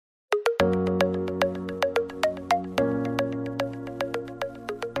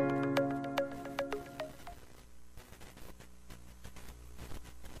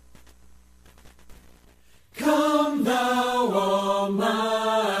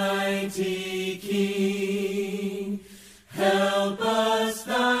mighty King, help us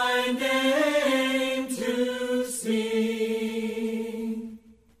thy name to sing.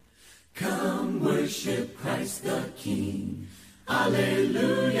 Come worship Christ the King.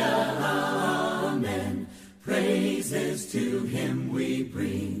 Alleluia, amen. Praises to him we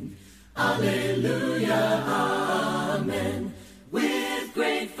bring. Alleluia, amen. With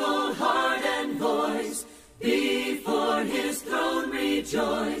grateful heart and voice, before his throne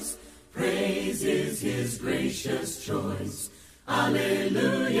rejoice. Praise is his gracious choice.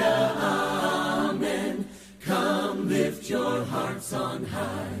 Alleluia, amen. Come lift your hearts on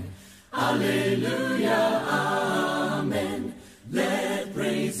high. Alleluia, amen. Let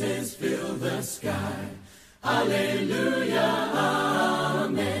praises fill the sky. Alleluia,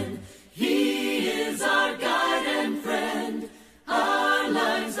 amen. He is our guide and friend. Our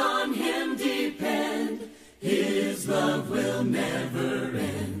lives on him depend. His love will never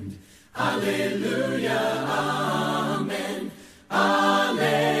end. Alleluia, amen.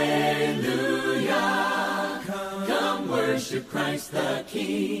 Alleluia. Come worship Christ the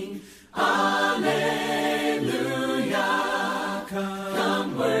King. Alleluia.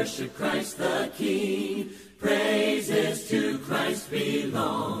 Come worship Christ the King. Praises to Christ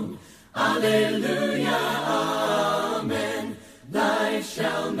belong. Alleluia, amen. Life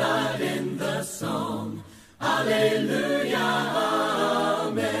shall not end the song. Alleluia,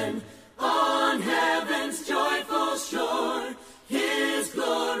 amen. On heaven's joyful shore, his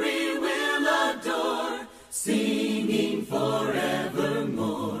glory will adore, singing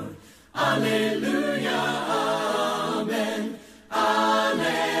forevermore. Alleluia, amen.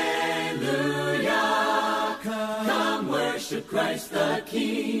 Alleluia. Come worship Christ the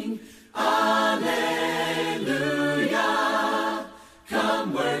King. Alleluia.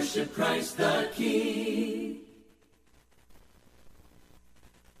 Come worship Christ the King.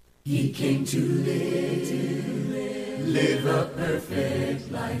 He came to live a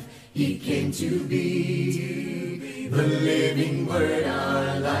perfect life. He came to be the living Word,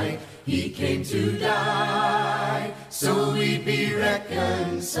 our light. He came to die so we'd be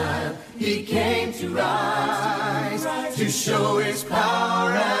reconciled. He came to rise to show his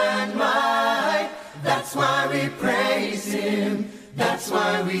power and might. That's why we praise him. That's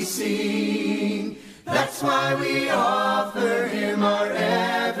why we sing. That's why we offer him our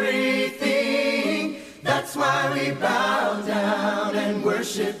everything. That's why we bow down and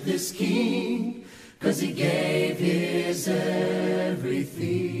worship this King, 'cause he gave his everything.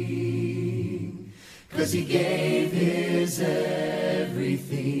 'Cause he gave his everything.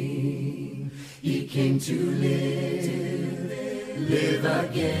 He came to live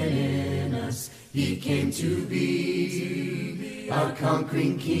again in us. He came to be our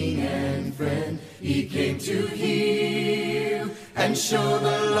conquering King and friend. He came to heal and show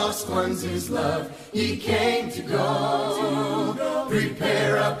the lost ones his love. He came to go,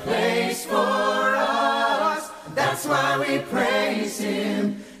 prepare a place for us. That's why we praise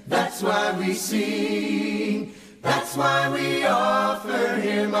him. That's why we sing. That's why we offer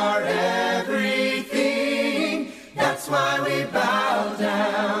him our everything. That's why we bow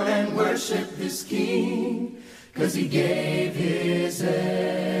down and worship this King, 'cause he gave his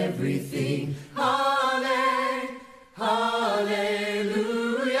everything. Hallelujah, hallelujah,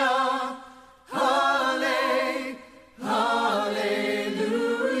 hallelujah, hallelujah,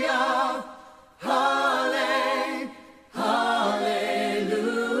 hallelujah,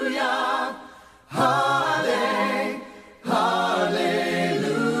 hallelujah.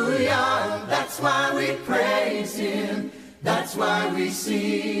 That's why we praise him. That's why we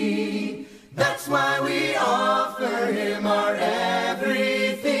sing. That's why we offer him our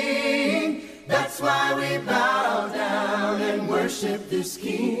everything. That's why we bow down and worship this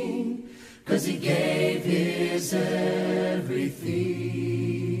King, 'cause he gave his everything.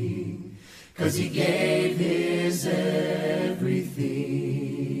 'Cause he gave his everything.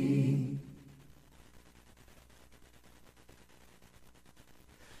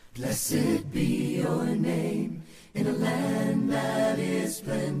 Blessed be your name in a land that is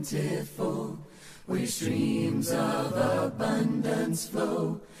plentiful, where streams of abundance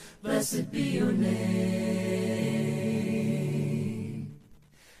flow. Blessed be your name.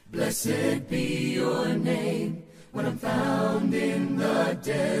 Blessed be your name when I'm found in the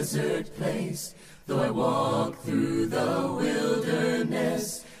desert place. Though I walk through the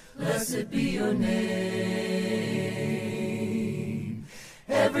wilderness, blessed be your name.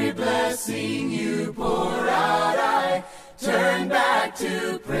 Every blessing you pour out, I turn back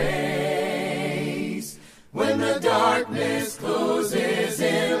to praise. When the darkness closes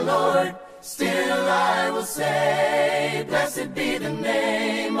in, Lord, still I will say, blessed be the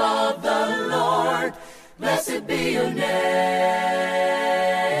name of the Blessed be your name.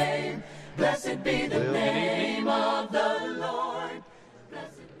 Blessed be the name of the Lord.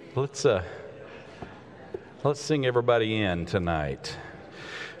 Let's sing everybody in tonight.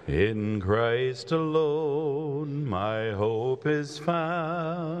 In Christ alone my hope is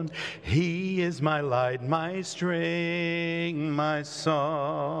found. He is my light, my strength, my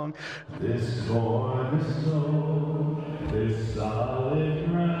song. This cornerstone, this solid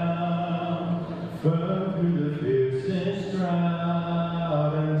ground, firm through the fiercest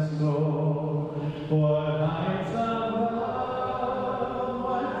drought and storm. What heights of love,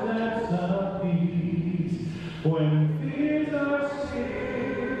 what depths of peace, when fears are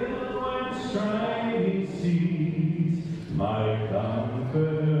still, when striving cease. My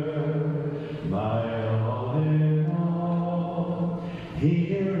comforter, my all in all,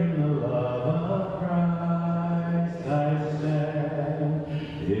 here in the love of Christ I stand.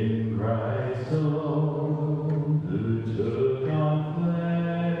 In Christ alone, who took on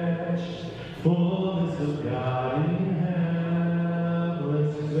flesh, fullness of God in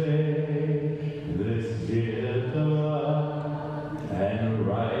helpless faith, this gift of love and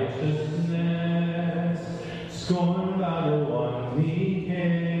righteousness, scorned by the one he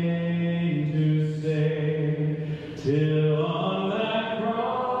came to save, till on that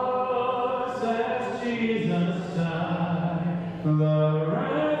cross as Jesus died, the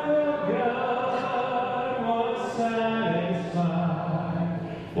wrath of God was satisfied.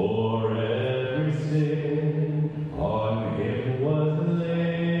 For every sin on him was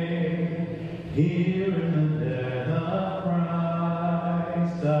laid. Here in the death of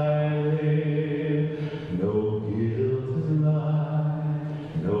Christ I live. No guilt is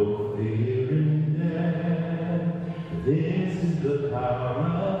mine, no fear in death. This is the power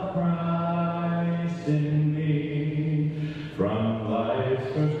of Christ in me. From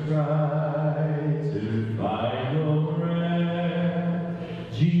life's first cry to final breath,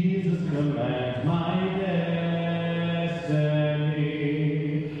 Jesus commands my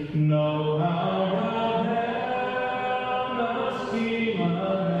destiny. No power of hell, no scheme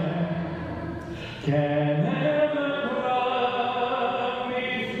of man can ever pluck me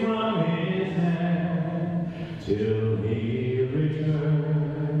from his hand, till he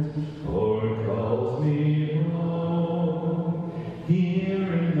returns or calls me home.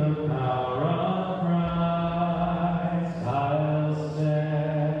 Here in the power of Christ I'll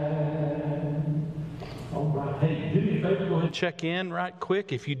stand. All right, hey, do me a favor, go ahead and check in right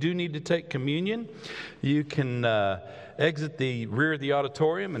quick. If you do need to take communion, you can exit the rear of the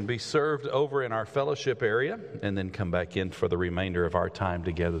auditorium and be served over in our fellowship area, and then come back in for the remainder of our time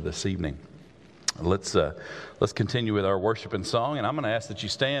together this evening. Let's continue with our worship and song, and I'm going to ask that you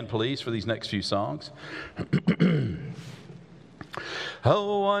stand, please, for these next few songs. A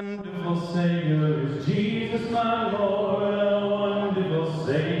wonderful Savior is Jesus, my Lord, a wonderful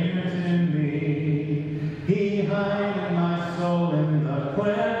Savior to me. He hideth my soul in the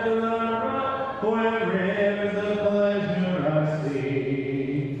cleft of the rock, where rivers of pleasure I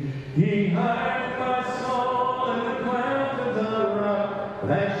see. He hideth my soul in the cleft of the rock,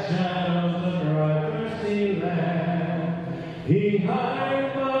 that shadows the dry, thirsty land. He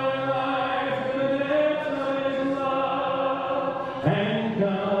hideth my life in the depths of his love, and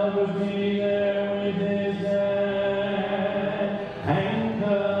covers me there with his hand, and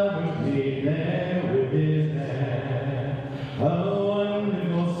covers me there with his hand. A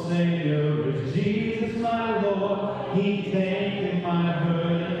wonderful Savior is Jesus, my Lord. He taketh my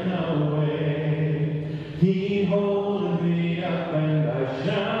burden away. He holdeth me up, and I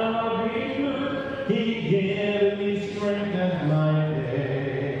shall not be moved. He giveth me strength as my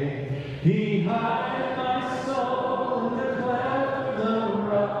day. He hideth my soul in the cleft of the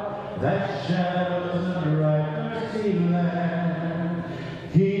rock, that shadows the dry, thirsty land.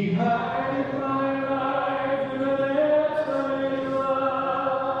 He hideth my life in the depths of his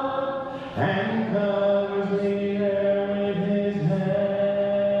love, and covers me there with his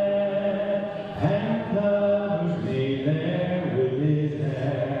hand, and covers me there with his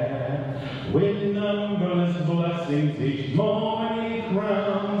hand. With numberless blessings each morning he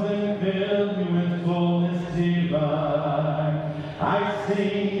crowns, and fills me with fullness divine. I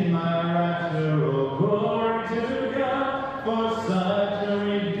sing in my rapture, oh glory to God, for such a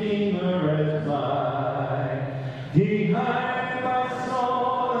Redeemer as mine. He hideth my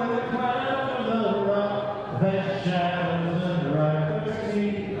soul in the cleft of the rock, that shadows the dry, thirsty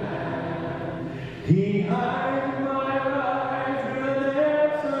land. He hideth my life in the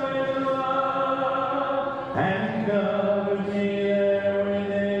depths of his love, and covers me there with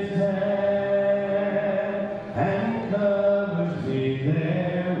his hand, and covers me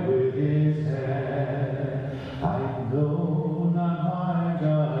there with his hand.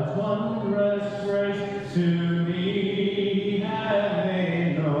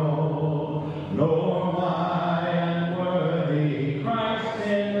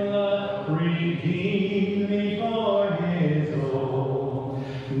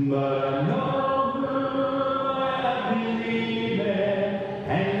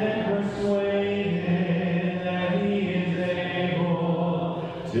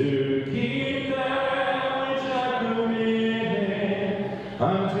 to keep that which I committed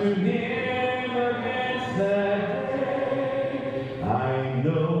unto him against that day. I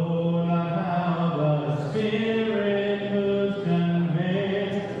know not how the Spirit moves,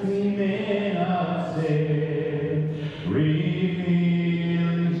 convinced we may not sin,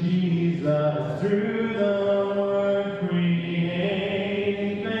 revealing Jesus through the Word,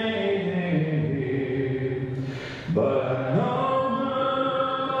 creating faith in him. But no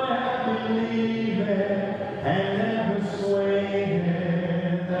I have believed and am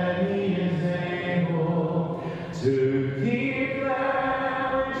persuaded that he is able to keep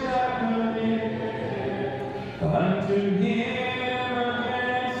that which I committed unto him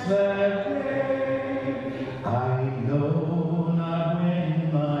against that day. I know not when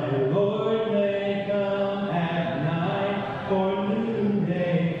my Lord may come at night for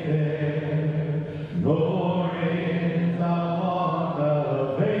noonday fare, nor if I walk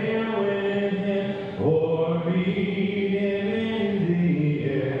a veil with him or meet him in the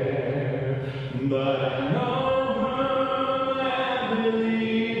air. But I know I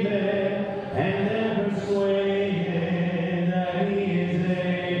believe it and am persuaded that he is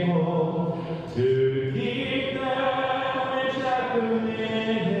able to keep that which I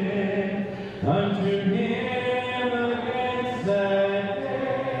committed unto him against that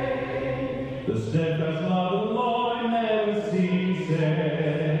day. The steadfast love of the Lord never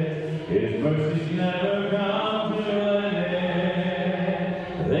ceases, his mercies never come to an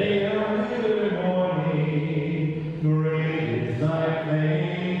end. They are new every morning, great is thy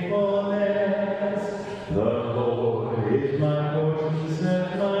faithfulness. The Lord is my portion, says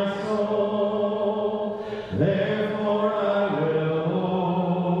my soul, therefore I will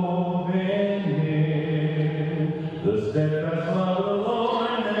hope in him. The steadfast love of the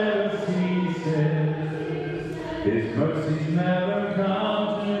Lord never ceases, his mercies never come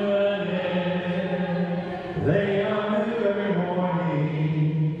to an end. They are new every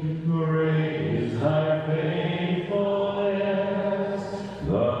morning, great is thy faithfulness.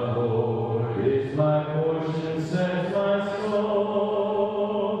 The Lord is my portion, says my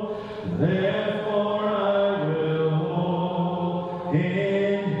soul, therefore I will hope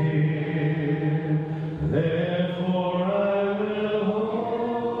in him. Therefore I will hope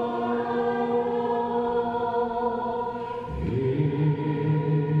in him.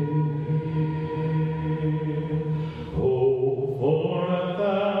 Oh, for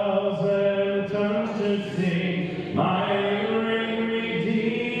 1,000 tongues to sing my great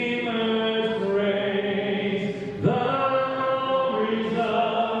Redeemer's praise, the glories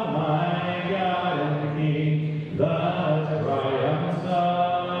of my God and King, the triumphs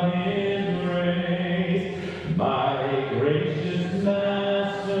of his grace. My gracious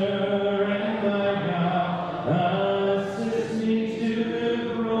Master and my God, assist me to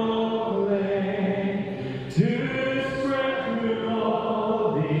proclaim, to spread through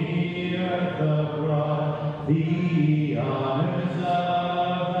all the earth abroad the honors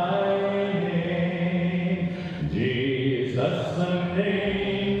of thy name. Jesus, the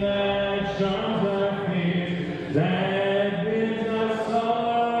name that charms our fears, that bids our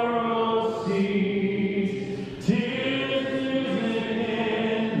sorrows cease. 'Tis music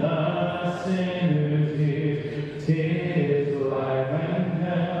in the sinner's ears, 'tis life and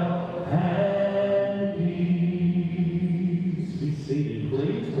health and peace. Be seated,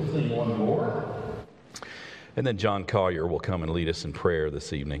 please. We'll sing one more. And then John Collier will come and lead us in prayer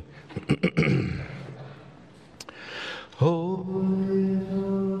this evening. Oh,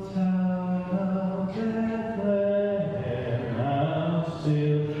 Little town of Bethlehem, how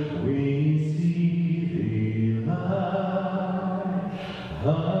still we see thee lie,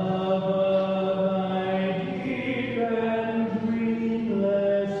 above thy deep and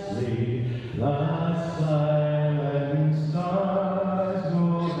dreamless sleep, the silent stars go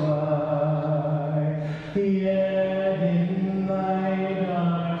by. Yet in thy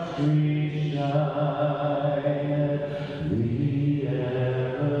dark street shine the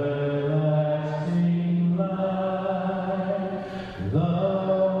everlasting light. The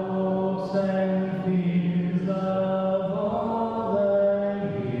hopes and fears of all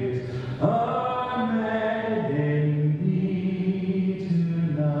thy years are met in thee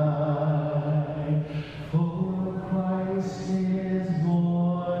tonight. For Christ is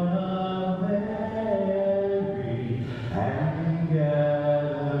born of Mary and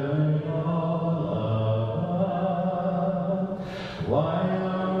gathered all above.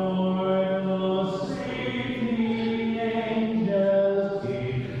 While mortals sleep, the angels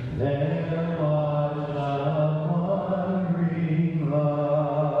keep their watch of wondering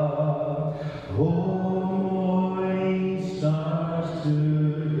love. Oh, morning stars to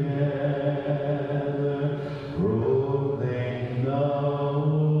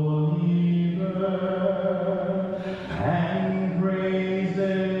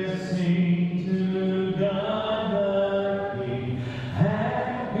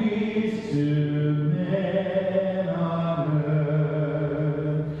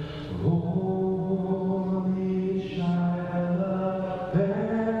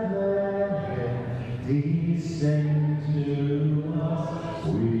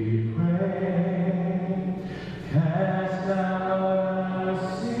Cast out our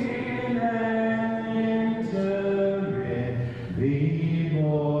sin and enter in. Be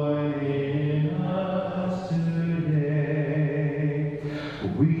born in us today.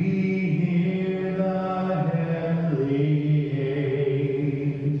 We hear the heavenly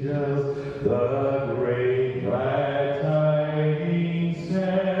angels, the great glad tidings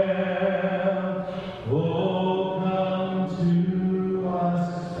sound. Oh, come to us,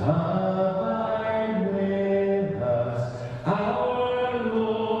 abide with us, our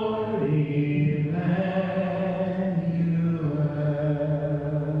Lord Emmanuel.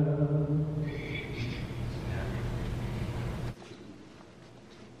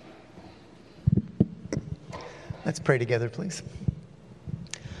 Let's pray together, please.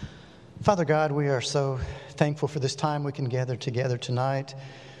 Father God, we are so thankful for this time we can gather together tonight.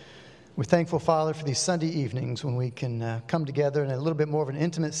 We're thankful, Father, for these Sunday evenings when we can come together in a little bit more of an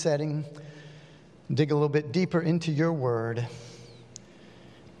intimate setting, dig a little bit deeper into your word,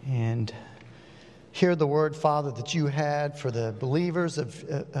 and hear the word, Father, that you had for the believers of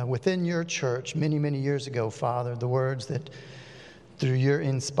within your church many, many years ago, Father, the words that through your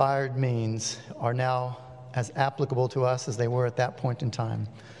inspired means are now as applicable to us as they were at that point in time.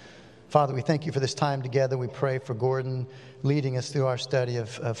 Father, we thank you for this time together. We pray for Gordon leading us through our study of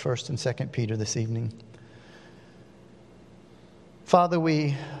 1st and 2nd Peter this evening. Father,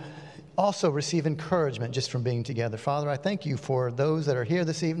 we also receive encouragement just from being together. Father, I thank you for those that are here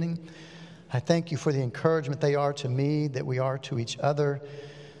this evening. I thank you for the encouragement they are to me, that we are to each other.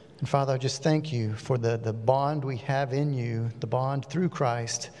 And Father, I just thank you for the bond we have in you, the bond through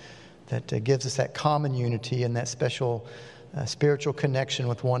Christ that gives us that common unity and that special spiritual connection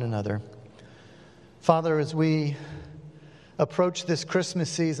with one another. Father, as we approach this Christmas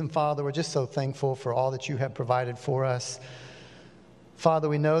season, Father, we're just so thankful for all that you have provided for us. Father,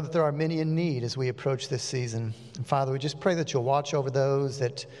 we know that there are many in need as we approach this season. And Father, we just pray that you'll watch over those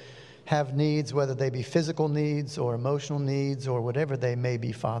that have needs, whether they be physical needs or emotional needs or whatever they may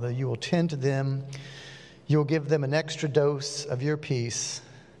be, Father. You will tend to them. You'll give them an extra dose of your peace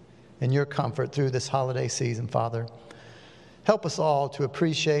and your comfort through this holiday season, Father. Help us all to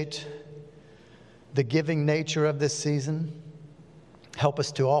appreciate the giving nature of this season. Help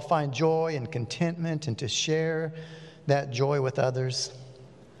us to all find joy and contentment and to share that joy with others.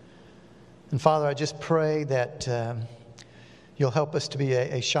 And Father, I just pray that you'll help us to be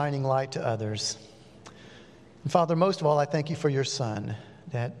a shining light to others. And Father, most of all, I thank you for your Son,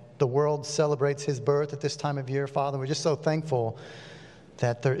 that the world celebrates his birth at this time of year. Father, we're just so thankful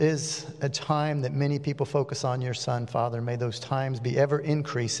that there is a time that many people focus on your Son, Father. May those times be ever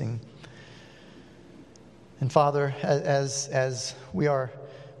increasing. And Father, as we are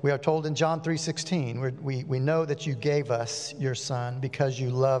told in John 3:16, we know that you gave us your Son because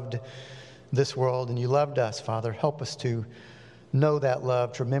you loved this world and you loved us, Father. Help us to know that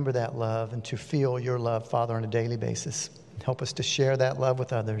love, to remember that love, and to feel your love, Father, on a daily basis. Help us to share that love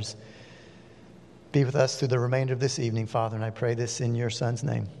with others. Be with us through the remainder of this evening, Father, and I pray this in your Son's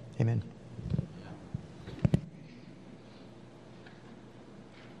name. Amen.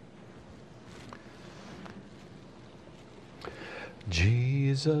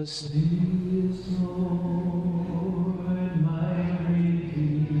 Jesus is Lord, my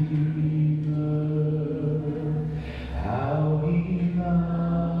Redeemer. How he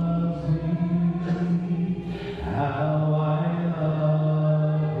loves me, how I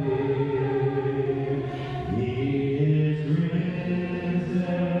love him. He is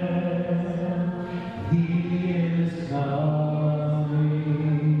risen, he is coming.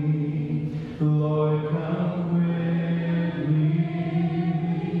 Lord, come quickly.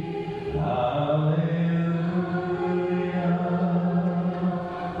 Hallelujah.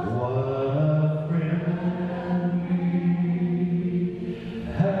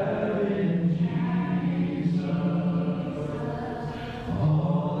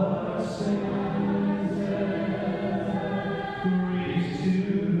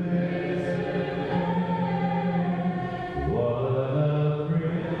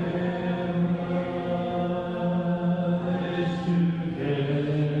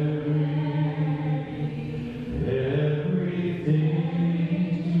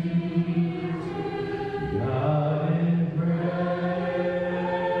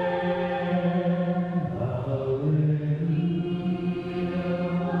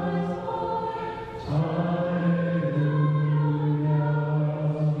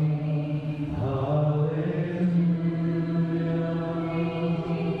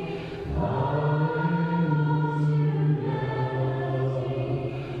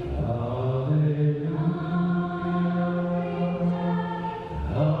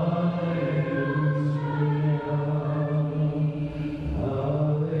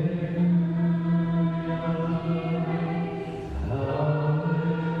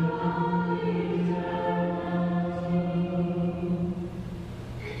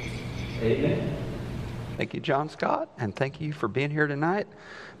 Amen. Thank you, John Scott, and thank you for being here tonight,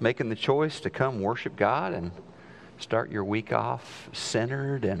 making the choice to come worship God and start your week off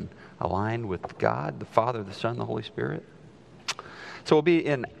centered and aligned with God, the Father, the Son, the Holy Spirit. So we'll be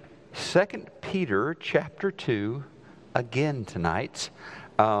in 2 Peter chapter 2 again tonight.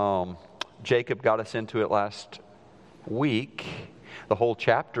 Jacob got us into it last week. The whole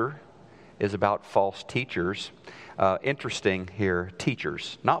chapter is about false teachers. Interesting here,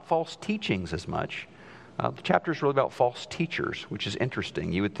 teachers, not false teachings as much. The chapter is really about false teachers, which is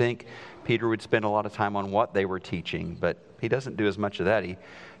interesting. You would think Peter would spend a lot of time on what they were teaching, but he doesn't do as much of that. He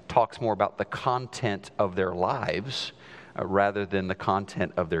talks more about the content of their lives rather than the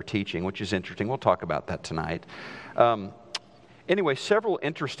content of their teaching, which is interesting. We'll talk about that tonight. Anyway, several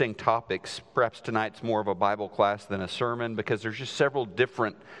interesting topics. Perhaps tonight's more of a Bible class than a sermon because there's just several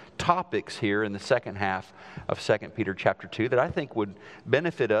different topics here in the second half of 2 Peter chapter 2 that I think would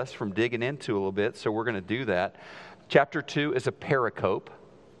benefit us from digging into a little bit, so we're going to do that. Chapter 2 is a pericope.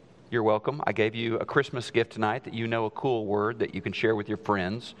 You're welcome. I gave you a Christmas gift tonight that you know a cool word that you can share with your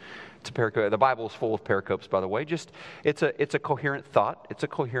friends. It's a pericope. The Bible is full of pericopes, by the way. It's a coherent thought. It's a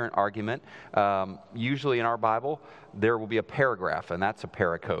coherent argument. Usually in our Bible, there will be a paragraph, and that's a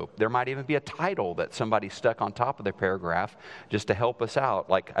pericope. There might even be a title that somebody stuck on top of their paragraph just to help us out.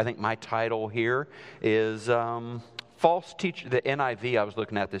 Like, I think my title here is false teacher. The NIV I was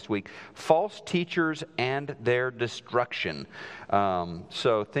looking at this week, false teachers and their destruction.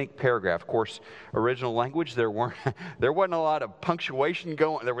 So think paragraph. Of course, original language, there wasn't a lot of punctuation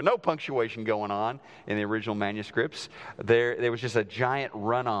going. There was no punctuation going on in the original manuscripts. There was just a giant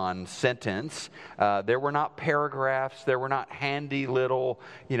run-on sentence. There were not paragraphs. There were not handy little,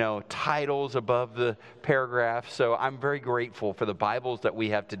 titles above the paragraph. So I'm very grateful for the Bibles that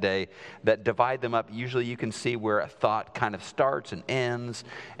we have today that divide them up. Usually you can see where a thought kind of starts and ends,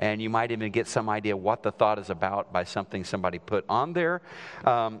 and you might even get some idea what the thought is about by something somebody put on there.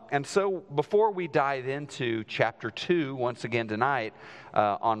 And so before we dive into chapter 2 once again tonight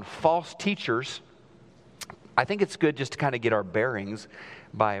on false teachers, I think it's good just to kind of get our bearings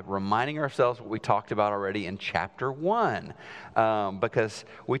by reminding ourselves what we talked about already in chapter 1, because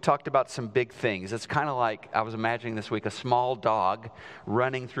we talked about some big things. It's kind of like, I was imagining this week, a small dog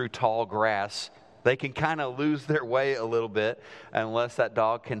running through tall grass. They can kind of lose their way a little bit unless that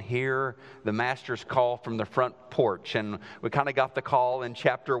dog can hear the master's call from the front porch. And we kind of got the call in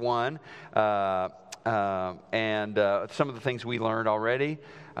chapter 1, and some of the things we learned already,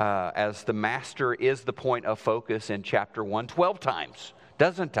 as the master is the point of focus in chapter 1, 12 times.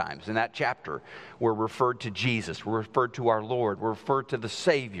 Dozen times in that chapter, we're referred to Jesus, we're referred to our Lord, we're referred to the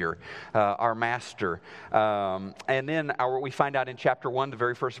Savior, our Master. And then we find out in chapter 1, the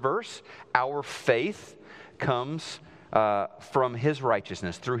very first verse, our faith comes from His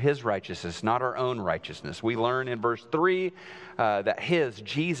righteousness, through His righteousness, not our own righteousness. We learn in verse 3 that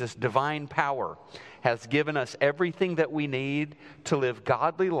Jesus' divine power has given us everything that we need to live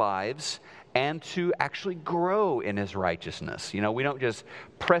godly lives and to actually grow in His righteousness. We don't just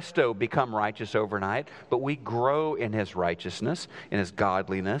presto become righteous overnight, but we grow in His righteousness, in His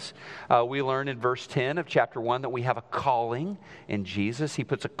godliness. We learn in verse 10 of chapter 1 that we have a calling in Jesus. He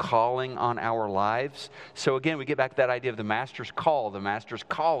puts a calling on our lives. So again, we get back to that idea of the master's call, the master's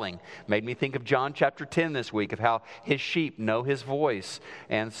calling. Made me think of John chapter 10 this week, of how His sheep know His voice.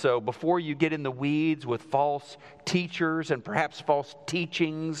 And so before you get in the weeds with false teachers and perhaps false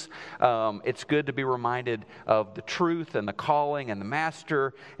teachings, it's good to be reminded of the truth and the calling and the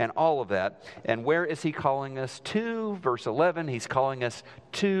master and all of that. And where is He calling us to? Verse 11, He's calling us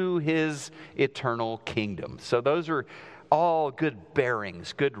to His eternal kingdom. So those are all good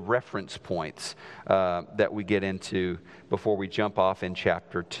bearings, good reference points that we get into before we jump off in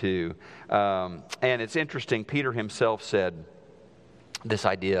chapter 2. And it's interesting, Peter himself said, this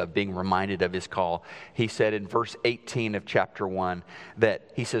idea of being reminded of his call. He said in verse 18 of chapter 1 that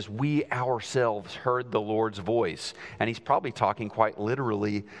he says, we ourselves heard the Lord's voice. And he's probably talking quite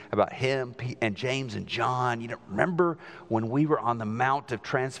literally about him and James and John. Remember when we were on the Mount of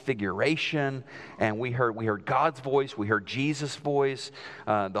Transfiguration and we heard God's voice, we heard Jesus' voice.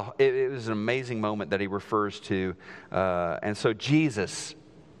 It was an amazing moment that he refers to. And so Jesus,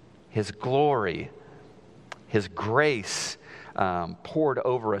 His glory, His grace, poured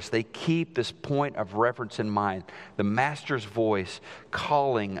over us. They keep this point of reference in mind. The Master's voice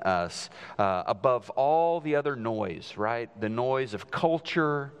calling us above all the other noise, right? The noise of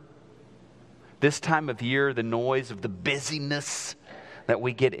culture. This time of year, the noise of the busyness that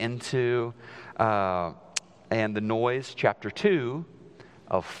we get into. And the noise, chapter 2,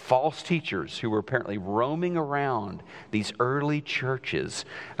 of false teachers who were apparently roaming around these early churches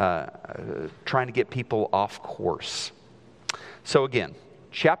trying to get people off course. So again,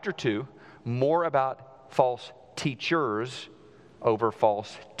 chapter 2, more about false teachers over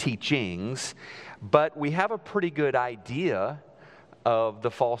false teachings, but we have a pretty good idea of the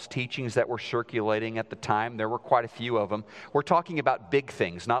false teachings that were circulating at the time. There were quite a few of them. We're talking about big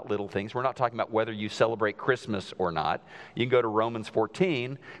things, not little things. We're not talking about whether you celebrate Christmas or not. You can go to Romans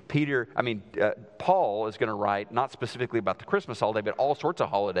 14. Paul is going to write not specifically about the Christmas holiday, but all sorts of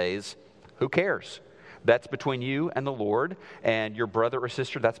holidays. Who cares? That's between you and the Lord, and your brother or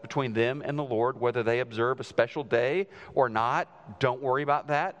sister, that's between them and the Lord, whether they observe a special day or not. Don't worry about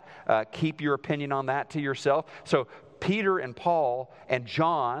that. Keep your opinion on that to yourself. So Peter and Paul and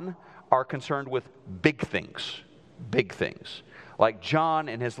John are concerned with big things. Big things. Like John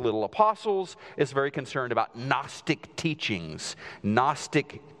and his little apostles is very concerned about Gnostic teachings.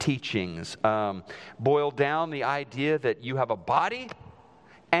 Gnostic teachings boil down the idea that you have a body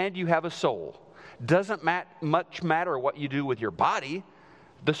and you have a soul. Doesn't much matter what you do with your body.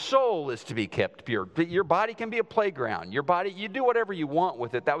 The soul is to be kept pure. Your body can be a playground. Your body, you do whatever you want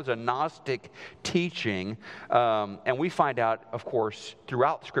with it. That was a Gnostic teaching. And we find out, of course,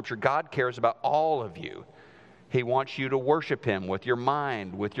 throughout Scripture, God cares about all of you. He wants you to worship Him with your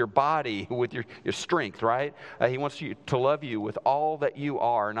mind, with your body, with your strength, right? He wants you to love you with all that you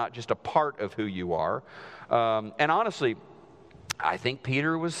are, not just a part of who you are. And honestly, I think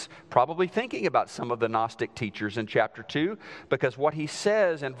Peter was probably thinking about some of the Gnostic teachers in chapter 2, because what he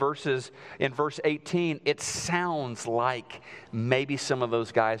says in verse 18, it sounds like maybe some of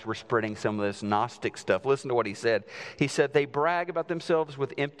those guys were spreading some of this Gnostic stuff. Listen to what he said. He said, they brag about themselves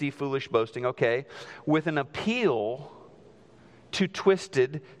with empty, foolish boasting, with an appeal to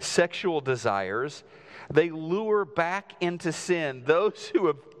twisted sexual desires. They lure back into sin those who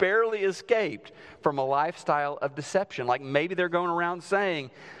have barely escaped from a lifestyle of deception. Like maybe they're going around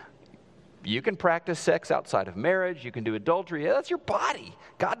saying, you can practice sex outside of marriage, you can do adultery. Yeah, that's your body.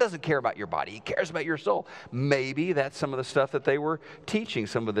 God doesn't care about your body. He cares about your soul. Maybe that's some of the stuff that they were teaching,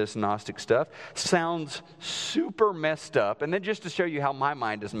 some of this Gnostic stuff. Sounds super messed up. And then just to show you how my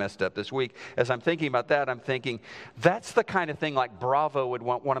mind is messed up this week, as I'm thinking about that, I'm thinking, that's the kind of thing like Bravo would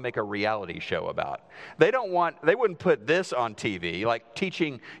want to make a reality show about. They wouldn't put this on TV, like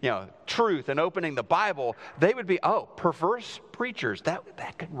teaching, truth and opening the Bible. They would be, perverse preachers. That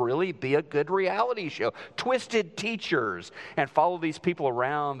could really be a good reality show. Twisted teachers, and follow these people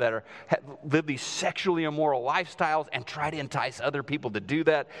around that live these sexually immoral lifestyles and try to entice other people to do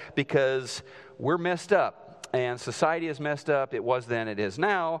that, because we're messed up and society is messed up. It was then, it is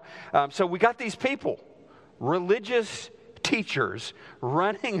now. So we got these people, religious teachers,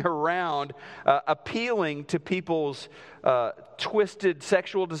 running around appealing to people's twisted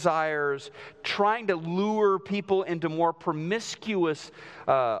sexual desires, trying to lure people into more promiscuous,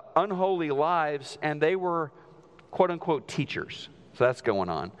 unholy lives, and they were quote-unquote teachers. So that's going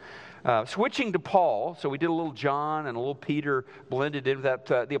on. Switching to Paul, so we did a little John and a little Peter blended in with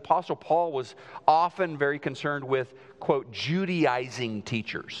that. The Apostle Paul was often very concerned with, quote, Judaizing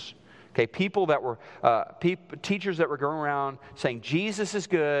teachers. People that were teachers that were going around saying Jesus is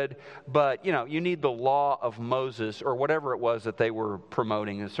good, but you need the law of Moses or whatever it was that they were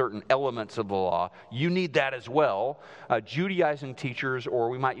promoting, certain elements of the law. You need that as well. Judaizing teachers, or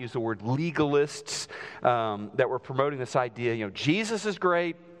we might use the word legalists, that were promoting this idea. Jesus is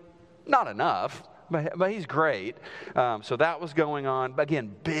great, not enough. But he's great. So that was going on. But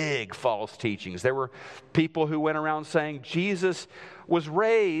again, big false teachings. There were people who went around saying Jesus was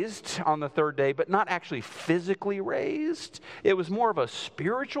raised on the third day, but not actually physically raised. It was more of a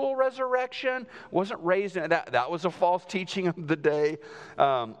spiritual resurrection. Wasn't raised. That was a false teaching of the day.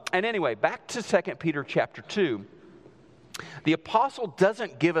 And anyway, back to 2 Peter chapter 2. The apostle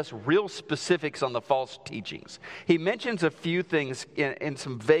doesn't give us real specifics on the false teachings. He mentions a few things in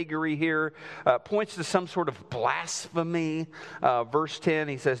some vagary here, points to some sort of blasphemy. Verse 10,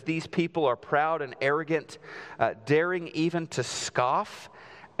 he says, these people are proud and arrogant, daring even to scoff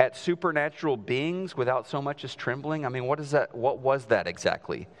at supernatural beings without so much as trembling. I mean, what was that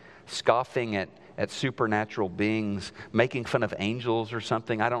exactly? Scoffing at supernatural beings, making fun of angels or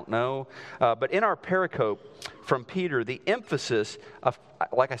something, I don't know. But in our pericope from Peter, the emphasis of,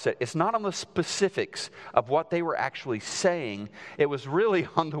 like I said, it's not on the specifics of what they were actually saying. It was really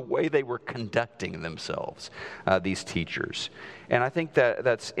on the way they were conducting themselves, these teachers. And I think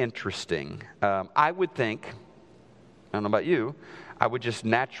that's interesting. I would think, I don't know about you, I would just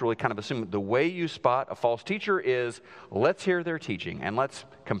naturally kind of assume the way you spot a false teacher is, let's hear their teaching and let's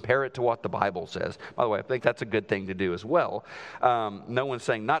compare it to what the Bible says. By the way, I think that's a good thing to do as well. No one's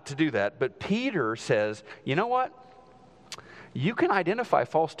saying not to do that, but Peter says, you know what? You can identify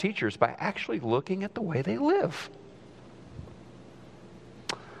false teachers by actually looking at the way they live.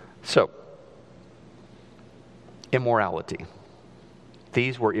 So, immorality.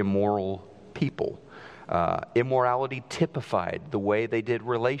 These were immoral people. Immorality typified the way they did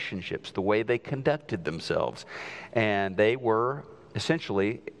relationships, the way they conducted themselves. And they were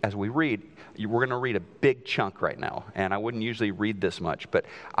essentially, as we read, we're going to read a big chunk right now. And I wouldn't usually read this much, but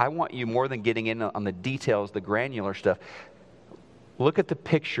I want you, more than getting in on the details, the granular stuff, look at the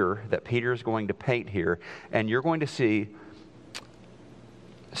picture that Peter is going to paint here, and you're going to see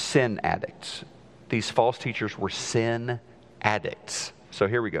sin addicts. These false teachers were sin addicts. So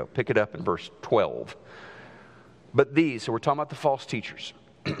here we go. Pick it up in verse 12. But these, so we're talking about the false teachers,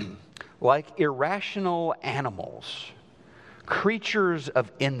 like irrational animals, creatures of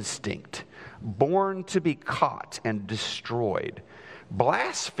instinct, born to be caught and destroyed,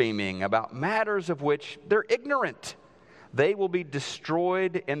 blaspheming about matters of which they're ignorant. They will be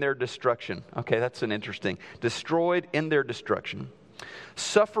destroyed in their destruction. Okay, that's an interesting. Destroyed in their destruction.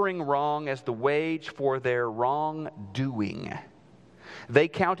 Suffering wrong as the wage for their wrongdoing. They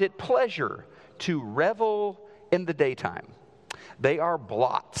count it pleasure to revel in the daytime. They are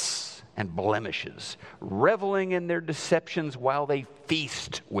blots and blemishes, reveling in their deceptions while they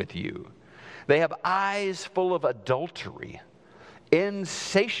feast with you. They have eyes full of adultery,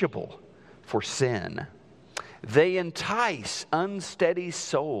 insatiable for sin. They entice unsteady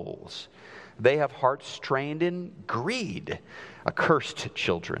souls. They have hearts trained in greed, accursed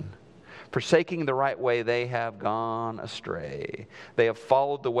children. Forsaking the right way, they have gone astray. They have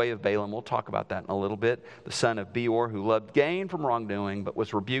followed the way of Balaam. We'll talk about that in a little bit. The son of Beor, who loved gain from wrongdoing, but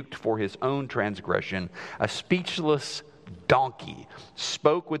was rebuked for his own transgression. A speechless donkey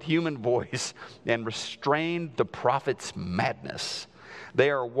spoke with human voice and restrained the prophet's madness.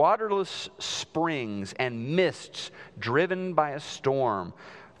 They are waterless springs and mists driven by a storm.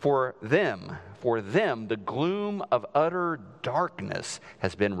 For them, the gloom of utter darkness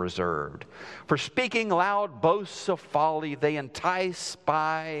has been reserved. For speaking loud boasts of folly, they entice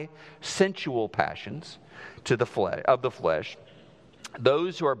by sensual passions of the flesh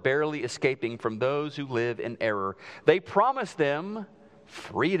those who are barely escaping from those who live in error. They promise them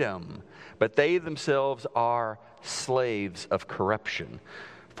freedom, but they themselves are slaves of corruption.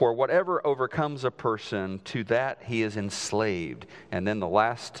 For whatever overcomes a person, to that he is enslaved. And then the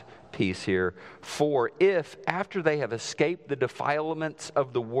last piece here. For if, after they have escaped the defilements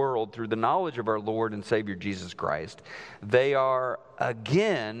of the world through the knowledge of our Lord and Savior Jesus Christ, they are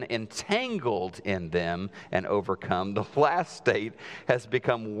again entangled in them and overcome, the last state has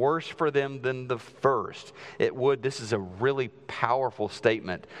become worse for them than the first. This is a really powerful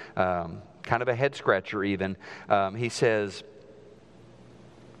statement, kind of a head scratcher even. He says,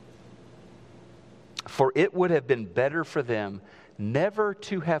 for it would have been better for them never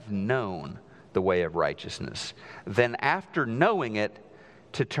to have known the way of righteousness than after knowing it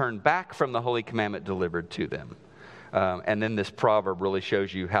to turn back from the holy commandment delivered to them. And then this proverb really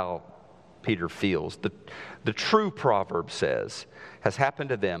shows you how Peter feels. The true proverb says, has happened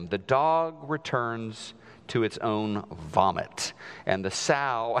to them, the dog returns to its own vomit, and the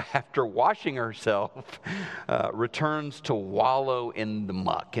sow, after washing herself, returns to wallow in the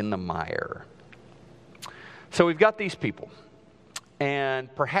muck, in the mire. So we've got these people,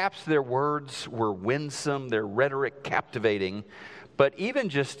 and perhaps their words were winsome, their rhetoric captivating, but even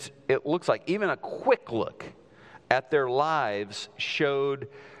just, it looks like even a quick look at their lives showed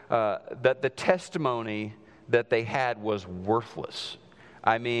that the testimony that they had was worthless.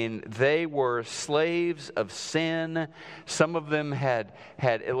 I mean, they were slaves of sin. Some of them had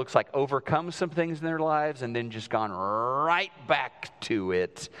it looks like, overcome some things in their lives and then just gone right back to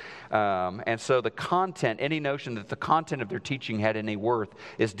it. And so the content, any notion that the content of their teaching had any worth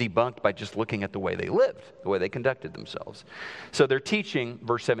is debunked by just looking at the way they lived, the way they conducted themselves. So their teaching,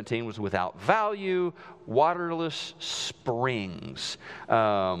 verse 17, was without value, waterless springs,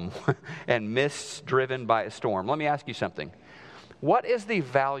 and mists driven by a storm. Let me ask you something. What is the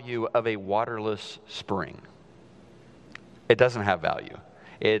value of a waterless spring? It doesn't have value.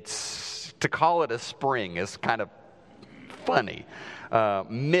 To call it a spring is kind of funny.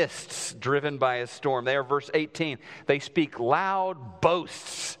 Mists driven by a storm. There, verse 18, they speak loud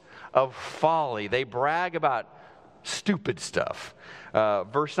boasts of folly. They brag about stupid stuff.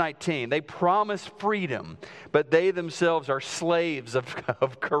 Verse 19, they promise freedom, but they themselves are slaves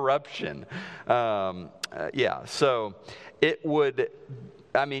of corruption. So it would,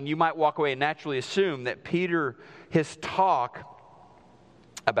 you might walk away and naturally assume that Peter, his talk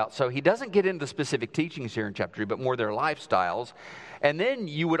about, so he doesn't get into specific teachings here in chapter 3, but more their lifestyles. And then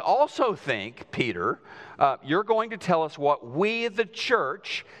you would also think, Peter, you're going to tell us what we, the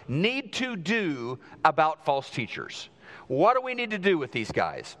church, need to do about false teachers. What do we need to do with these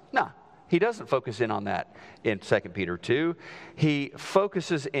guys? No, he doesn't focus in on that in 2 Peter 2. He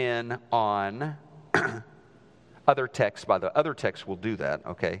focuses in on other texts. By the other texts will do that,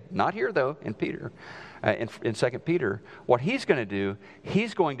 okay? Not here, though, in Peter. In 2 Peter, what he's going to do,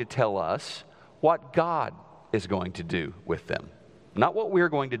 he's going to tell us what God is going to do with them. Not what we're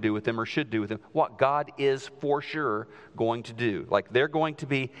going to do with them or should do with them. What God is for sure going to do. Like they're going to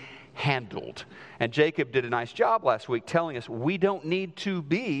be handled. And Jacob did a nice job last week telling us we don't need to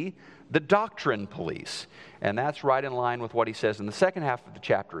be the doctrine police. And that's right in line with what he says in the second half of the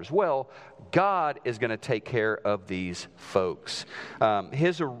chapter as well. God is going to take care of these folks.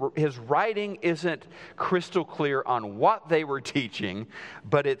 His writing isn't crystal clear on what they were teaching,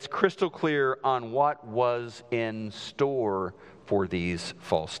 but it's crystal clear on what was in store for these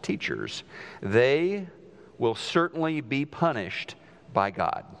false teachers. They will certainly be punished by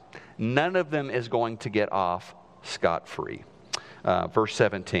God. None of them is going to get off scot-free. Verse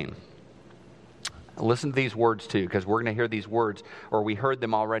 17. Listen to these words too, because we're going to hear these words, or we heard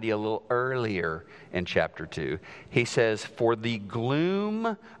them already a little earlier in chapter 2. He says, "For the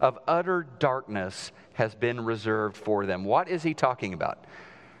gloom of utter darkness has been reserved for them." What is he talking about?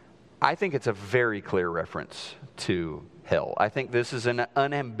 I think it's a very clear reference to hell. I think this is an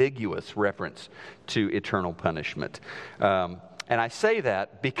unambiguous reference to eternal punishment. And I say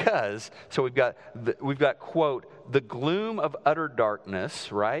that because, so we've got quote, "the gloom of utter darkness,"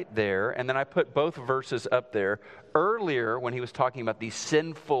 right there. And then I put both verses up there. Earlier, when he was talking about these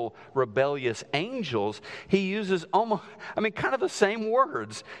sinful, rebellious angels, he uses kind of the same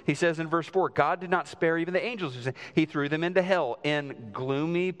words. He says in verse 4, God did not spare even the angels. He threw them into hell in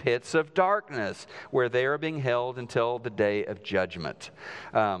gloomy pits of darkness, where they are being held until the day of judgment.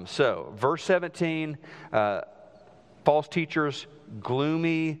 So, verse 17, false teachers,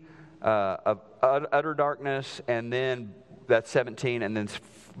 gloomy, of utter darkness, and then that's 17, and then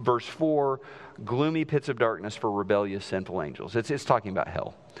verse 4, gloomy pits of darkness for rebellious, sinful angels. It's talking about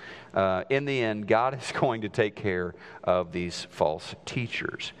hell. In the end, God is going to take care of these false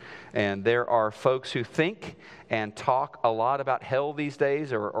teachers. And there are folks who think and talk a lot about hell these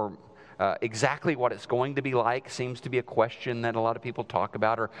days, or exactly what it's going to be like seems to be a question that a lot of people talk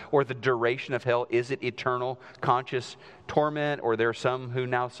about, or the duration of hell. Is it eternal, conscious torment? Or there are some who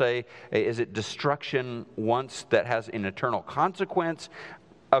now say, is it destruction once that has an eternal consequence?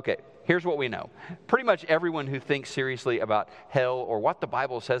 Okay, here's what we know. Pretty much everyone who thinks seriously about hell or what the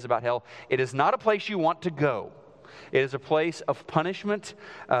Bible says about hell, it is not a place you want to go. It is a place of punishment.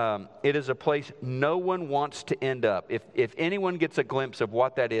 It is a place no one wants to end up. If anyone gets a glimpse of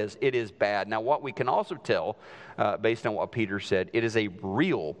what that is, it is bad. Now, what we can also tell, based on what Peter said, it is a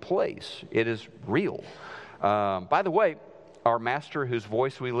real place. It is real. By the way, our master whose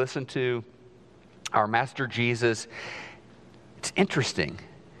voice we listen to, our master Jesus, it's interesting.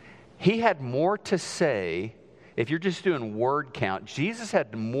 He had more to say. If you're just doing word count, Jesus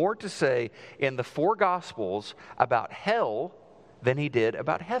had more to say in the 4 Gospels about hell than he did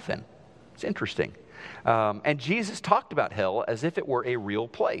about heaven. It's interesting. And Jesus talked about hell as if it were a real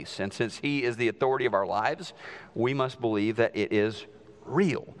place. And since he is the authority of our lives, we must believe that it is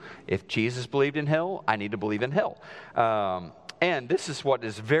real. If Jesus believed in hell, I need to believe in hell. And this is what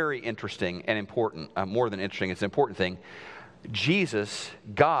is very interesting and important, more than interesting, it's an important thing. Jesus,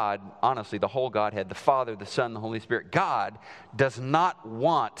 God, honestly, the whole Godhead, the Father, the Son, the Holy Spirit, God does not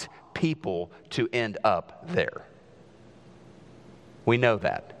want people to end up there. We know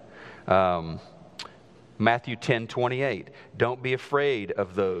that. Matthew 10:28, don't be afraid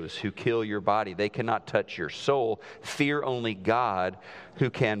of those who kill your body. They cannot touch your soul. Fear only God,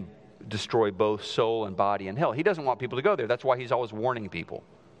 who can destroy both soul and body in hell. He doesn't want people to go there. That's why he's always warning people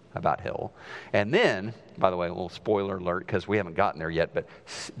about hell. And then, by the way, a little spoiler alert, because we haven't gotten there yet, but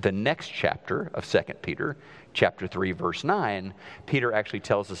the next chapter of 2 Peter, chapter 3, verse 9, Peter actually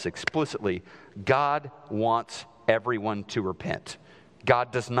tells us explicitly, God wants everyone to repent.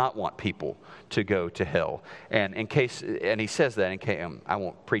 God does not want people to go to hell. And he says that in case, I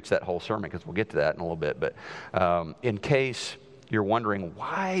won't preach that whole sermon because we'll get to that in a little bit, but in case you're wondering,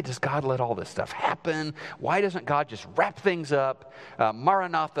 why does God let all this stuff happen? Why doesn't God just wrap things up?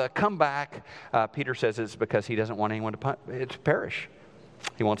 Maranatha, come back. Peter says it's because he doesn't want anyone to perish.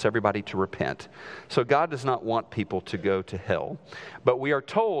 He wants everybody to repent. So God does not want people to go to hell. But we are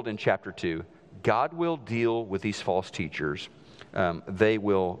told in chapter 2, God will deal with these false teachers. They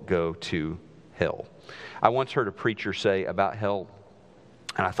will go to hell. I once heard a preacher say about hell,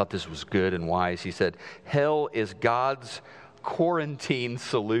 and I thought this was good and wise. He said, hell is God's quarantine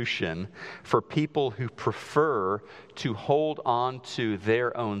solution for people who prefer to hold on to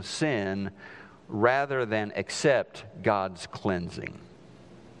their own sin rather than accept God's cleansing.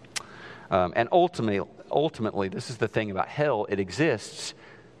 And ultimately, this is the thing about hell. It exists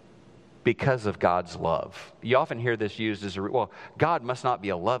because of God's love. You often hear this used as well, God must not be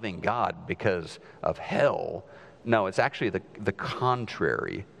a loving God because of hell. No, it's actually the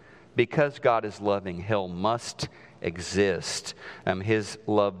contrary. Because God is loving, hell must exist. His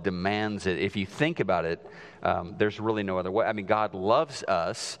love demands it. If you think about it, there's really no other way. I mean, God loves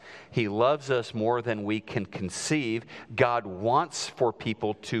us. He loves us more than we can conceive. God wants for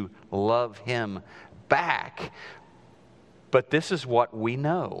people to love Him back. But this is what we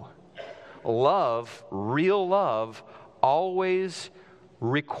know. Love, real love, always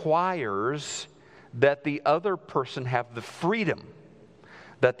requires that the other person have the freedom,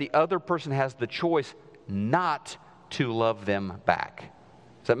 that the other person has the choice not to love them back.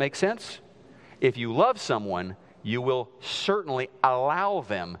 Does that make sense? If you love someone, you will certainly allow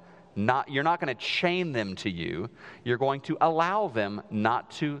them you're not going to chain them to you. You're going to allow them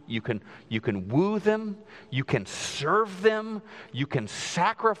not to. You can woo them. You can serve them. You can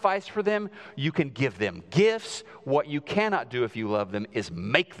sacrifice for them. You can give them gifts. What you cannot do if you love them is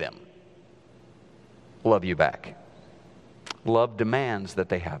make them love you back. Love demands that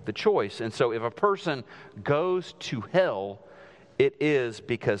they have the choice. And so if a person goes to hell, it is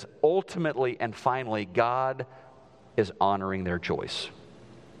because ultimately and finally God is honoring their choice.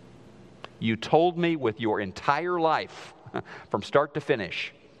 You told me with your entire life, from start to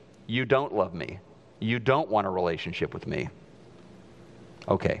finish, you don't love me. You don't want a relationship with me.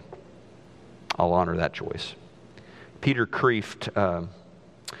 Okay, I'll honor that choice. Peter Kreeft,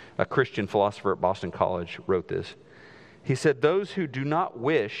 a Christian philosopher at Boston College, wrote this. He said, those who do not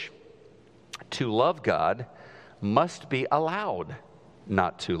wish to love God must be allowed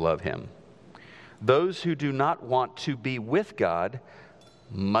not to love Him. Those who do not want to be with God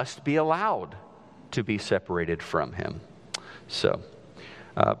must be allowed to be separated from Him. So,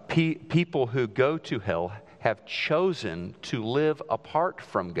 people who go to hell have chosen to live apart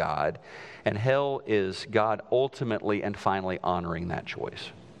from God, and hell is God ultimately and finally honoring that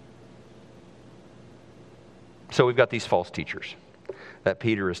choice. So we've got these false teachers that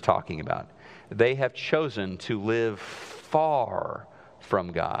Peter is talking about. They have chosen to live far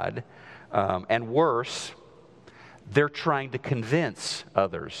from God, and worse, they're trying to convince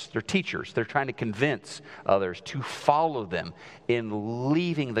others. They're teachers. They're trying to convince others to follow them in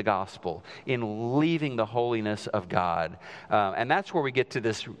leaving the gospel, in leaving the holiness of God. And that's where we get to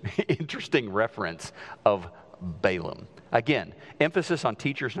this interesting reference of Balaam. Again, emphasis on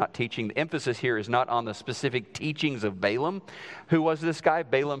teachers, not teaching. The emphasis here is not on the specific teachings of Balaam. Who was this guy?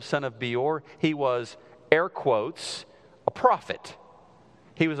 Balaam, son of Beor. He was, air quotes, a prophet.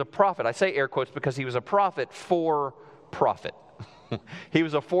 He was a prophet. I say air quotes because he was a prophet for profit. He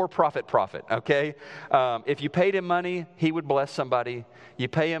was a for-profit prophet, okay? If you paid him money, he would bless somebody. You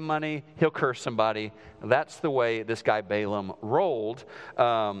pay him money, he'll curse somebody. That's the way this guy Balaam rolled.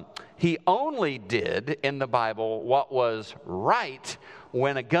 He only did in the Bible what was right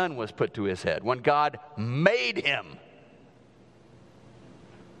when a gun was put to his head, when God made him.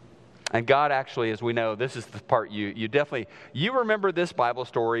 And God actually, as we know, this is the part you definitely, you remember this Bible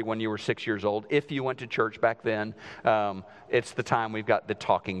story when you were 6 years old. If you went to church back then, it's the time we've got the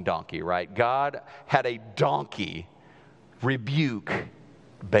talking donkey, right? God had a donkey rebuke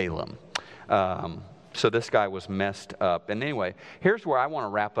Balaam. So this guy was messed up. And anyway, here's where I want to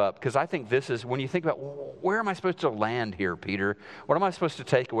wrap up, because I think this is, when you think about, where am I supposed to land here, Peter? What am I supposed to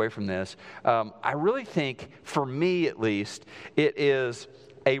take away from this? I really think, for me at least, it is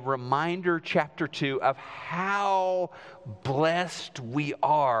a reminder, chapter 2, of how blessed we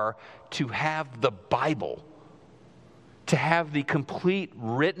are to have the Bible, to have the complete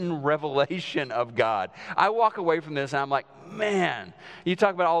written revelation of God. I walk away from this and I'm like, man, you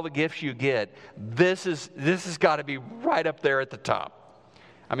talk about all the gifts you get. This has got to be right up there at the top.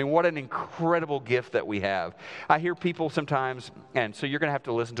 I mean, what an incredible gift that we have. I hear people sometimes, and so you're going to have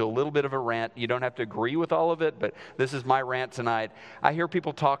to listen to a little bit of a rant. You don't have to agree with all of it, but this is my rant tonight. I hear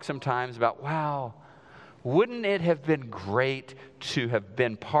people talk sometimes about, wow, wouldn't it have been great to have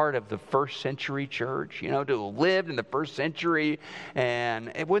been part of the first century church, you know, to have lived in the first century,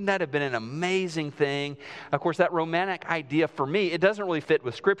 and wouldn't that have been an amazing thing? Of course, that romantic idea, for me, it doesn't really fit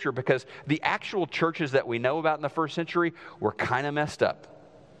with Scripture, because the actual churches that we know about in the first century were kind of messed up.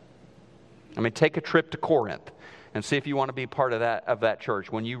 I mean, take a trip to Corinth and see if you want to be part of that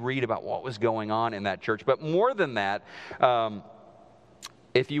church when you read about what was going on in that church. But more than that,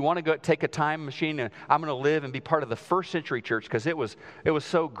 if you want to go take a time machine and I'm going to live and be part of the first century church because it was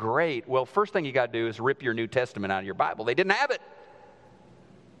so great, well, first thing you got to do is rip your New Testament out of your Bible. They didn't have it.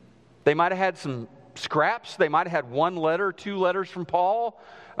 They might have had some scraps. They might have had 1 letter, 2 letters from Paul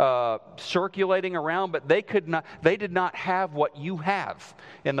circulating around, but they did not have what you have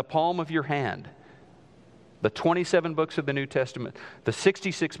in the palm of your hand. The 27 books of the New Testament, the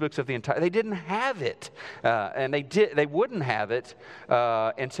 66 books of the entire, they didn't have it. And they wouldn't have it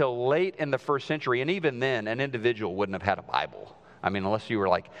until late in the first century. And even then, an individual wouldn't have had a Bible. I mean, unless you were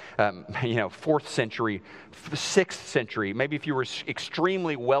like, 4th century, 6th century. Maybe if you were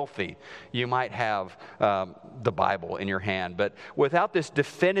extremely wealthy, you might have the Bible in your hand. But without this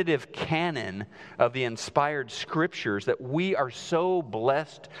definitive canon of the inspired scriptures that we are so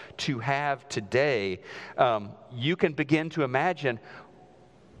blessed to have today, you can begin to imagine,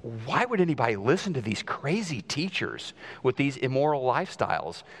 why would anybody listen to these crazy teachers with these immoral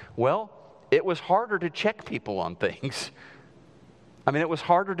lifestyles? Well, it was harder to check people on things. I mean, it was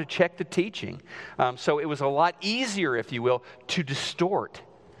harder to check the teaching. So it was a lot easier, if you will, to distort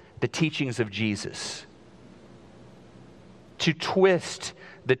the teachings of Jesus, to twist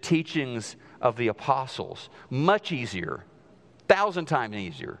the teachings of the apostles. Much easier, 1,000 times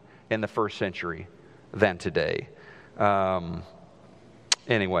easier in the first century than today.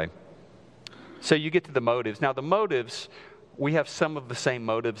 Anyway, so you get to the motives. Now, the motives, we have some of the same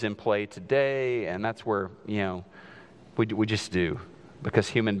motives in play today, and that's where, we just do. Because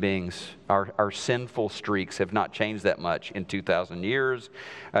human beings, our sinful streaks have not changed that much in 2,000 years.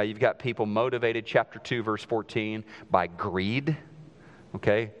 You've got people motivated, chapter 2, verse 14, by greed.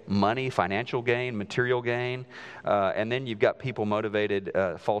 Okay, money, financial gain, material gain. And then you've got people motivated,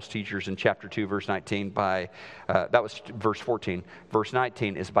 false teachers in chapter 2, verse 19 by, that was verse 14. Verse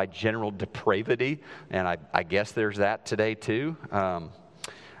 19 is by general depravity. And I guess there's that today too.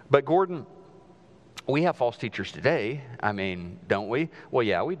 But Gordon, we have false teachers today. I mean, don't we? Well,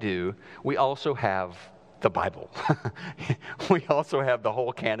 yeah, we do. We also have the Bible. We also have the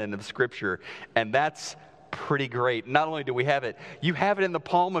whole canon of Scripture. And that's pretty great. Not only do we have it, you have it in the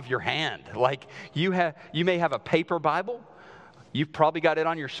palm of your hand. Like you may have a paper Bible. You've probably got it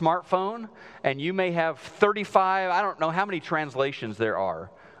on your smartphone. And you may have 35, I don't know how many translations there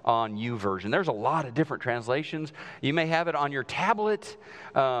are on YouVersion. There's a lot of different translations. You may have it on your tablet.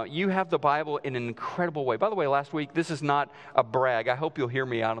 You have the Bible in an incredible way. By the way, last week, this is not a brag. I hope you'll hear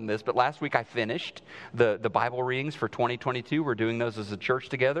me out on this, but last week I finished the Bible readings for 2022. We're doing those as a church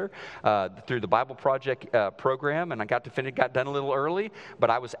together through the Bible Project program, and I got done a little early, but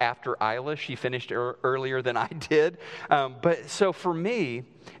I was after Isla. She finished earlier than I did. But so for me,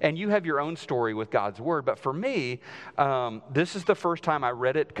 and you have your own story with God's Word, but for me, this is the first time I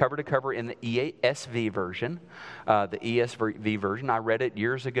read it cover to cover in the ESV version. The ESV version, I read it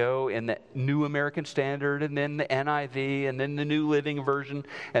years ago in the New American Standard, and then the NIV, and then the New Living Version,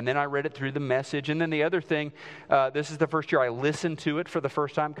 and then I read it through the Message. And then the other thing, this is the first year I listened to it for the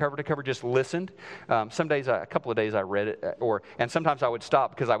first time, cover to cover, just listened. Some days, a couple of days I read it, and sometimes I would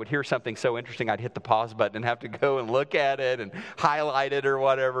stop because I would hear something so interesting I'd hit the pause button and have to go and look at it and highlight it or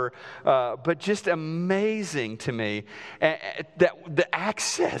whatever. But just amazing to me that the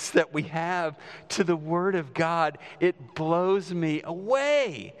access that we have to the Word of God, it blows me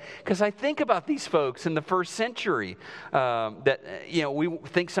away. Because I think about these folks in the first century we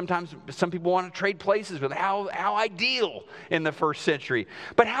think sometimes some people want to trade places with how ideal in the first century.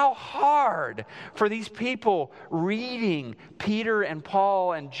 But how hard for these people reading Peter and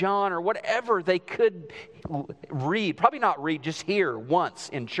Paul and John or whatever they could read, probably not read, just hear once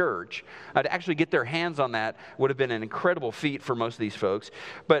in church. To actually get their hands on that would have been an incredible feat for most of these folks.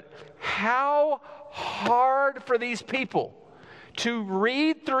 But how hard for these people to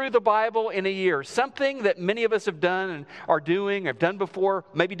read through the Bible in a year, something that many of us have done and are doing, have done before,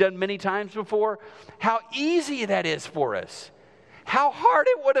 maybe done many times before. How easy that is for us. How hard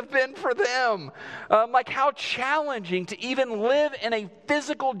it would have been for them. Like how challenging to even live in a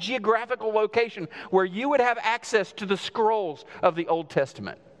physical geographical location where you would have access to the scrolls of the Old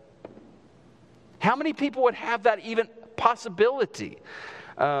Testament. How many people would have that even possibility?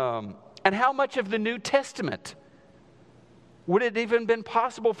 And how much of the New Testament would it even been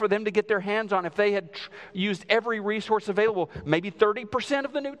possible for them to get their hands on if they had used every resource available? Maybe 30%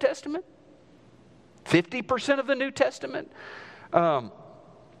 of the New Testament? 50% of the New Testament?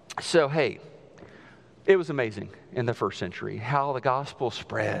 So, hey, it was amazing in the first century how the gospel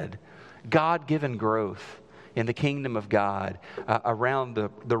spread, God-given growth in the kingdom of God around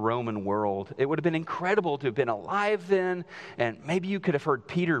the Roman world. It would have been incredible to have been alive then, and maybe you could have heard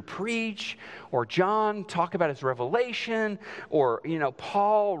Peter preach, or John talk about his revelation, or,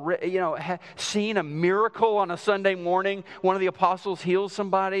 Paul, seen a miracle on a Sunday morning. One of the apostles heals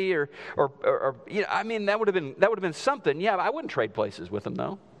somebody, or that would have been something. Yeah, I wouldn't trade places with them,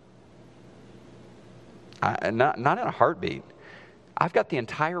 though. Not in a heartbeat. I've got the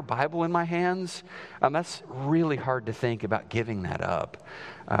entire Bible in my hands. That's really hard to think about giving that up.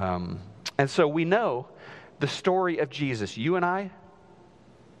 And so we know the story of Jesus. You and I,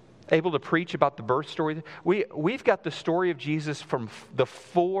 able to preach about the birth story. We've got the story of Jesus from the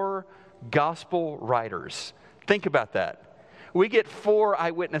 4 gospel writers. Think about that. We get 4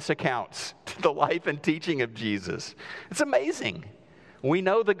 eyewitness accounts to the life and teaching of Jesus. It's amazing. We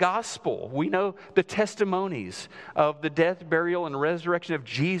know the gospel. We know the testimonies of the death, burial, and resurrection of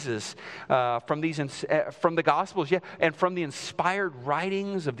Jesus from the gospels, and from the inspired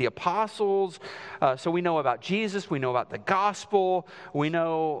writings of the apostles. So we know about Jesus. We know about the gospel. We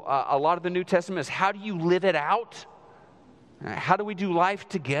know a lot of the New Testament is how do you live it out? How do we do life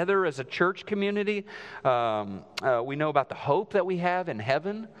together as a church community? We know about the hope that we have in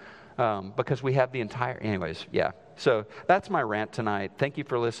heaven because we have the entire... Anyways, yeah. So that's my rant tonight. Thank you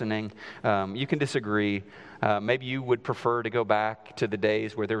for listening. You can disagree. Maybe you would prefer to go back to the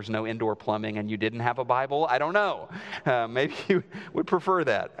days where there was no indoor plumbing and you didn't have a Bible. I don't know. Maybe you would prefer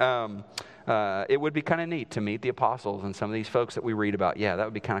that. It would be kind of neat to meet the apostles and some of these folks that we read about. Yeah, that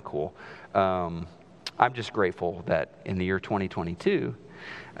would be kind of cool. I'm just grateful that in the year 2022,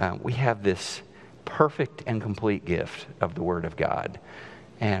 we have this perfect and complete gift of the Word of God.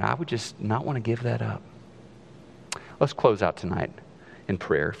 And I would just not want to give that up. Let's close out tonight in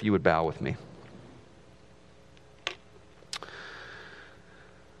prayer, if you would bow with me.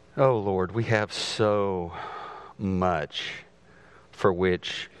 Oh, Lord, we have so much for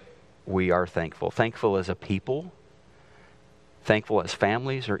which we are thankful. Thankful as a people, thankful as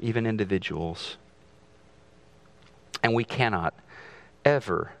families, or even individuals. And we cannot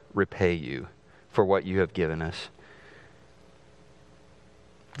ever repay you for what you have given us.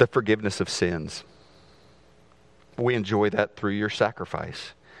 The forgiveness of sins. We enjoy that through your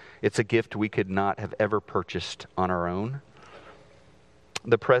sacrifice. It's a gift we could not have ever purchased on our own.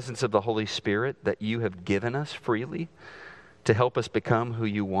 The presence of the Holy Spirit that you have given us freely to help us become who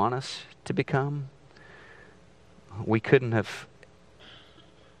you want us to become. We couldn't have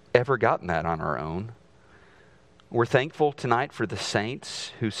ever gotten that on our own. We're thankful tonight for the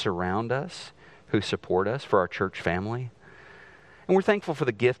saints who surround us, who support us, for our church family. And we're thankful for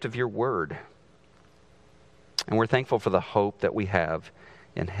the gift of your word. And we're thankful for the hope that we have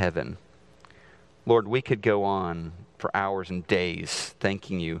in heaven. Lord, we could go on for hours and days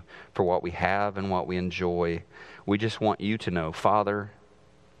thanking you for what we have and what we enjoy. We just want you to know, Father,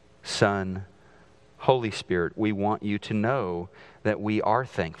 Son, Holy Spirit, we want you to know that we are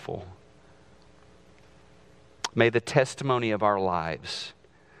thankful. May the testimony of our lives,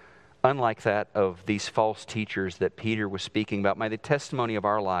 unlike that of these false teachers that Peter was speaking about, may the testimony of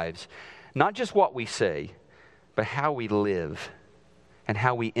our lives, not just what we say, but how we live and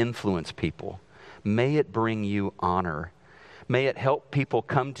how we influence people. May it bring you honor. May it help people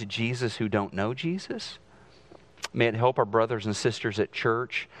come to Jesus who don't know Jesus. May it help our brothers and sisters at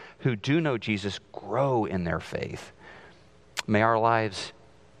church who do know Jesus grow in their faith. May our lives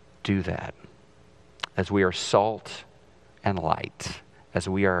do that as we are salt and light, as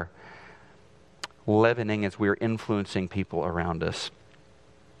we are leavening, as we are influencing people around us.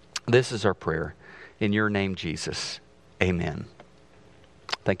 This is our prayer. In your name, Jesus. Amen.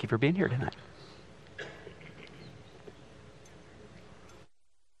 Thank you for being here tonight.